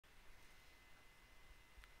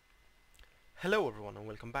Hello everyone and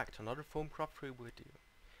welcome back to another Thaumcraft free video.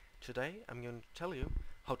 Today I'm going to tell you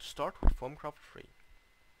how to start with Thaumcraft free.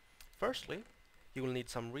 Firstly, you will need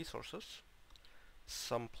some resources,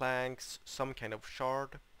 some planks, some kind of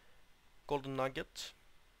shard, golden nugget,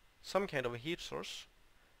 some kind of a heat source,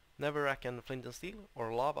 netherrack and flint and steel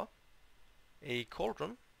or lava, a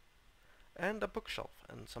cauldron, and a bookshelf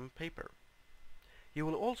and some paper. You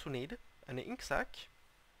will also need an ink sac,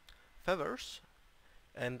 feathers,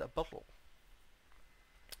 and a bottle.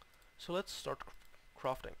 So let's start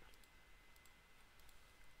crafting.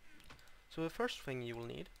 So the first thing you will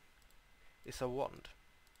need is a wand.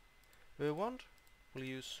 The wand will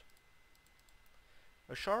use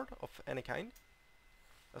a shard of any kind,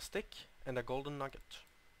 a stick and a golden nugget.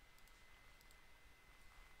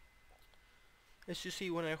 As you see,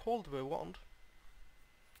 when I hold the wand,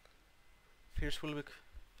 here will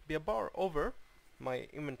be a bar over my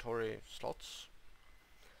inventory slots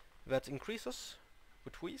that increases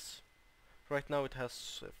with V's. Right now it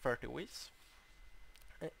has 30 V's.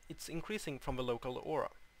 It's increasing from the local aura.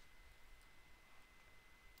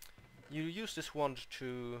 You use this wand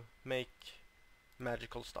to make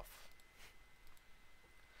magical stuff.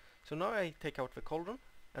 So now I take out the cauldron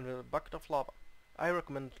and the bucket of lava. I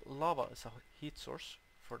recommend lava as a heat source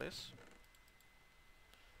for this,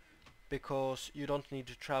 because you don't need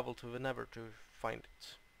to travel to the nether to find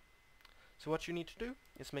it. So what you need to do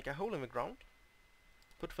is make a hole in the ground,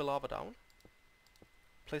 put the lava down,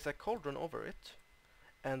 place a cauldron over it,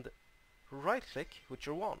 and right click with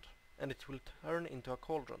your wand and it will turn into a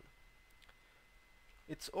cauldron.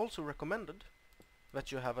 It's also recommended that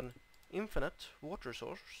you have an infinite water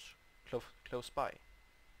source close by.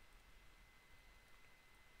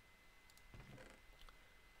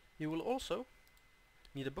 You will also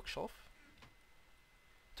need a bookshelf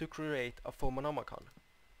to create a Thaumonomicon.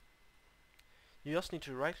 You just need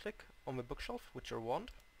to right click on the bookshelf with your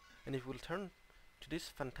wand and it will turn to this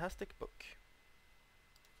fantastic book.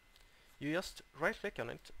 You just right click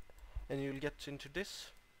on it and you'll get into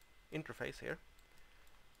this interface here,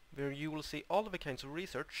 where you will see all of the kinds of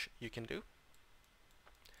research you can do,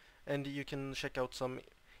 and you can check out some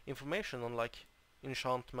information on like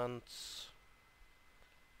enchantments,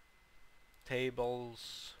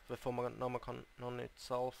 tables, the Thaumonomicon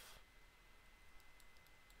itself.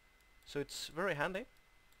 So it's very handy.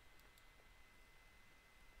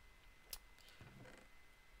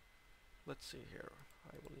 Let's see here.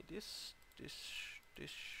 I will need this,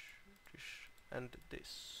 and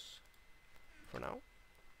this for now.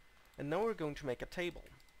 And now we're going to make a table.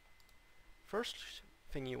 First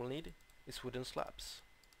thing you will need is wooden slabs,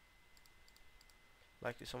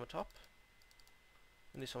 like this on the top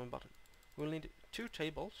and this on the bottom. We'll need 2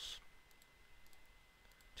 tables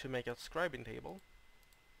to make a scribing table,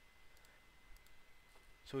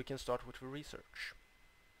 so we can start with the research.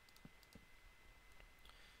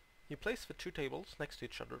 You place the 2 tables next to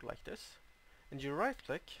each other like this, and you right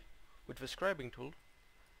click with the scribing tool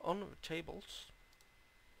on the tables.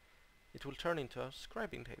 It will turn into a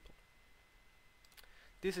scribing table.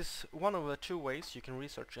 This is one of the 2 ways you can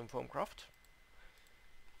research in Thaumcraft.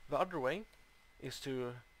 The other way is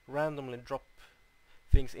to randomly drop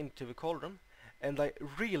things into the cauldron, and I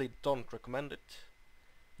really don't recommend it.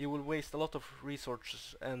 You will waste a lot of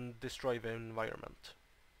resources and destroy the environment.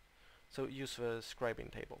 So use the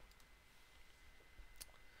scribing table.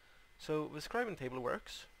 So the scribing table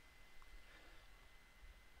works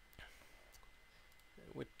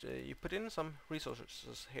with you put in some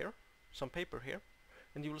resources here, some paper here,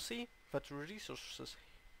 and you will see that the resources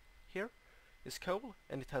here is coal,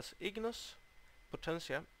 and it has ignis,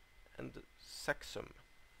 potentia, and saxum.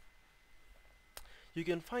 You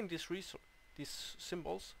can find these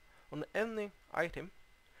symbols on any item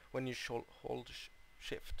when you hold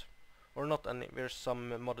shift, or not any. There's some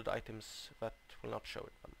modded items that will not show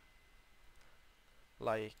them,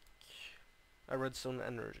 like a redstone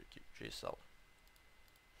energy cell.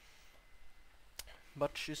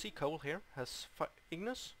 But you see coal here has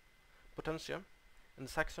ignis, potentia, and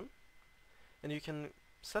saxum, and you can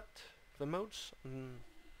set the modes on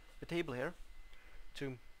the table here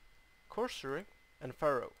to cursory and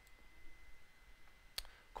furrow.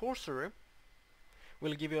 Cursory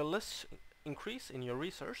will give you a less increase in your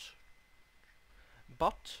resource,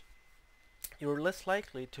 but you're less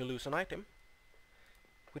likely to lose an item.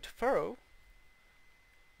 With furrow,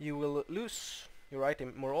 you will lose your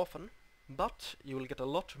item more often, but you will get a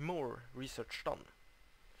lot more research done.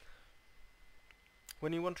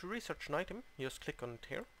 When you want to research an item, you just click on it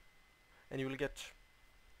here, and you will get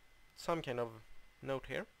some kind of note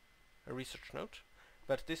here, a research note,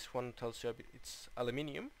 but this one tells you it's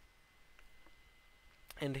aluminium.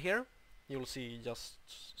 And here you'll see just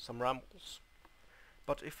some rambles.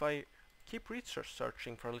 But if I keep research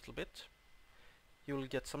searching for a little bit, you'll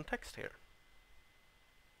get some text here.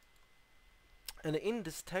 And in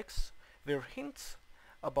this text there are hints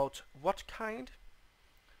about what kind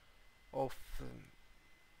of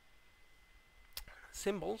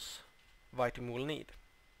symbols the item will need.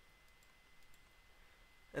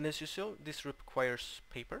 And as you saw, this requires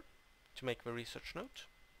paper to make the research note.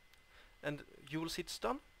 And you will see it's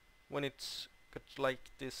done when it's got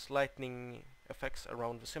like this lightning effects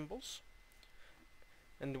around the symbols.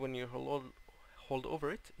 And when you hold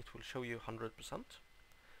over it, it will show you 100%.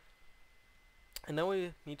 And now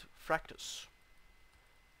we need Fractus.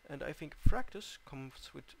 And I think Fractus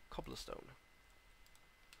comes with cobblestone.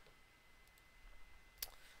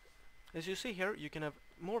 As you see here, you can have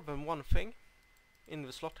more than one thing in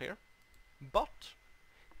the slot here, but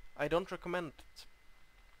I don't recommend it.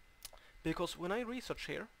 Because when I research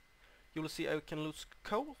here, you will see I can lose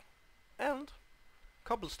coal and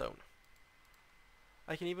cobblestone.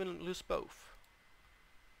 I can even lose both.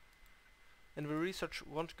 And the research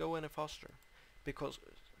won't go any faster, because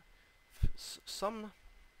some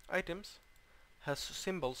items has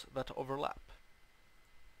symbols that overlap.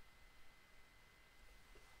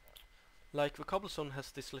 Like the cobblestone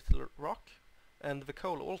has this little rock, and the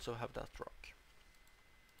coal also have that rock.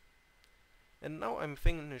 And now I'm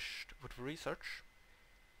finished with the research.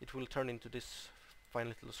 It will turn into this fine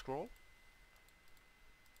little scroll.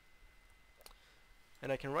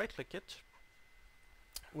 And I can right click it.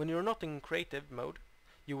 When you're not in creative mode,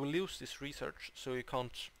 you will lose this research, so you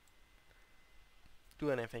can't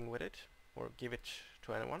do anything with it or give it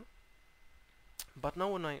to anyone. But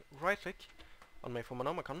now when I right click on my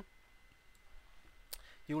Fomanomicon,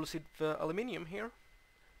 you will see the aluminium here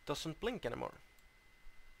doesn't blink anymore.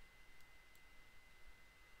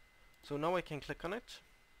 So now I can click on it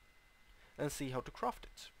and see how to craft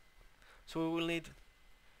it. So we will need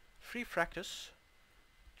 3 Fractus,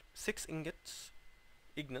 6 ingots,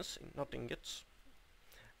 Ignis, not ingots,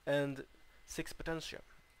 and 6 Potentia.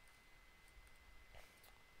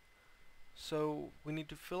 So we need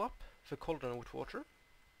to fill up the cauldron with water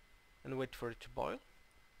and wait for it to boil.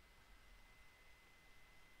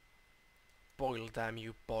 Boil, damn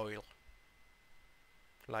you, boil.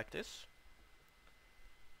 Like this.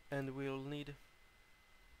 And we'll need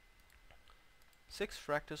 6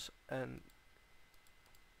 Fractus and...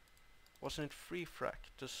 wasn't it 3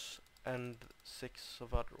 Fractus and 6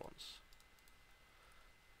 of other ones?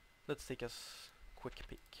 Let's take a quick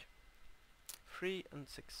peek. 3 and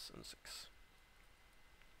 6 and 6.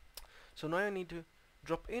 So now I need to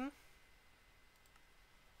drop in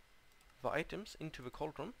the items into the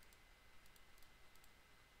cauldron.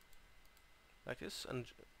 Like this, and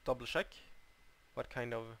double check what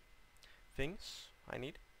kind of things I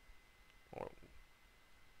need, or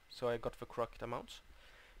so I got the correct amounts,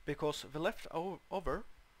 because the leftover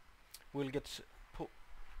will get put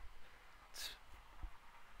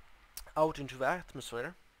out into the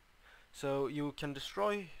atmosphere, so you can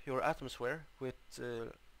destroy your atmosphere with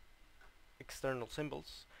external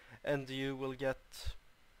symbols, and you will get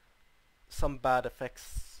some bad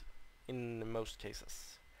effects in most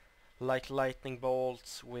cases, like lightning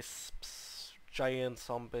bolts, wisps, giant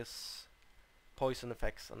zombies, poison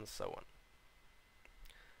effects, and so on.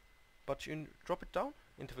 But you drop it down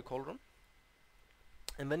into the cauldron,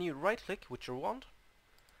 and then you right click with your wand,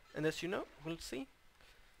 and as you know, we'll see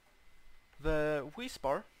the Wheeze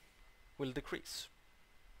bar will decrease.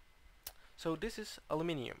 So this is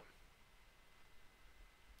aluminium.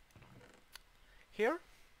 Here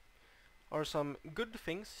are some good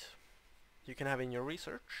things you can have in your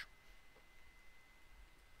research.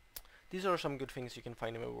 These are some good things you can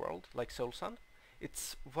find in the world, like soul sand.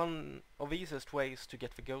 It's one of the easiest ways to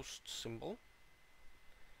get the ghost symbol.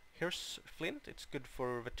 Here's flint, it's good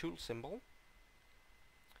for the tool symbol.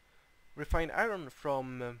 Refined iron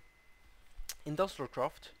from industrial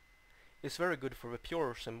craft is very good for the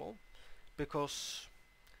pure symbol, because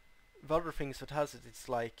the other things that has it, it's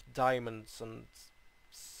like diamonds and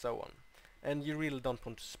so on. And you really don't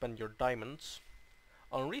want to spend your diamonds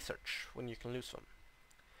on research when you can lose them.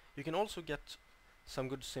 You can also get some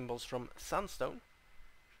good symbols from sandstone,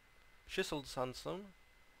 chiseled sandstone,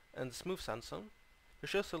 and smooth sandstone. The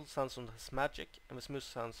chiseled sandstone has magic, and the smooth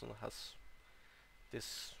sandstone has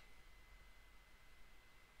this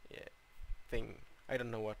thing. I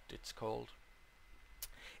don't know what it's called.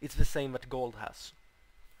 It's the same that gold has.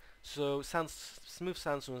 So smooth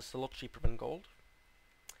sandstone is a lot cheaper than gold.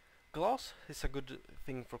 Glass is a good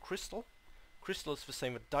thing for crystal. Crystal is the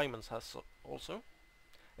same that diamonds has also.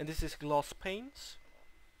 And this is glass panes.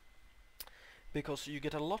 because you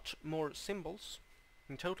get a lot more symbols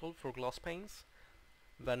in total for glass panes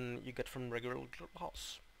than you get from regular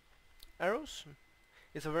glass. Arrows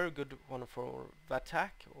is a very good one for the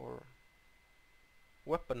attack or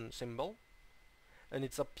weapon symbol, and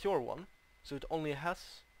it's a pure one, so it only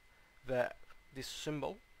has this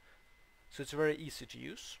symbol, so it's very easy to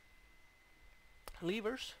use.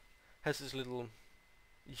 Levers has this little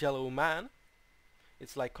yellow man.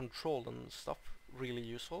 It's like control and stuff, really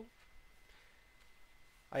useful.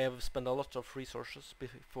 I have spent a lot of resources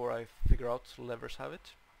before I figure out levers have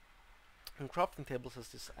it. And crafting tables has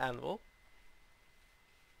this anvil.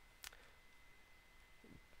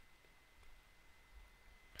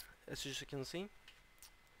 As you can see,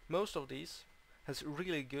 most of these has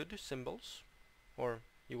really good symbols, or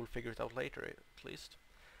you will figure it out later at least,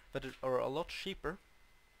 that are a lot cheaper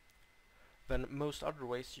than most other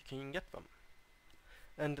ways you can get them.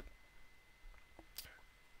 And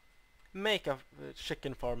make a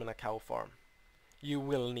chicken farm and a cow farm. You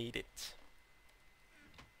will need it.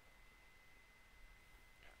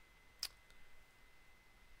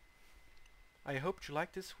 I hope you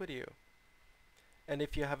liked this video. And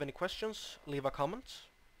if you have any questions, leave a comment.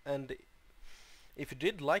 And if you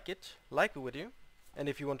did like it, like the video. And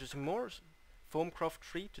if you want to see more Thaumcraft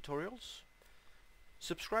 3 tutorials,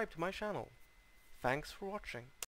 subscribe to my channel. Thanks for watching.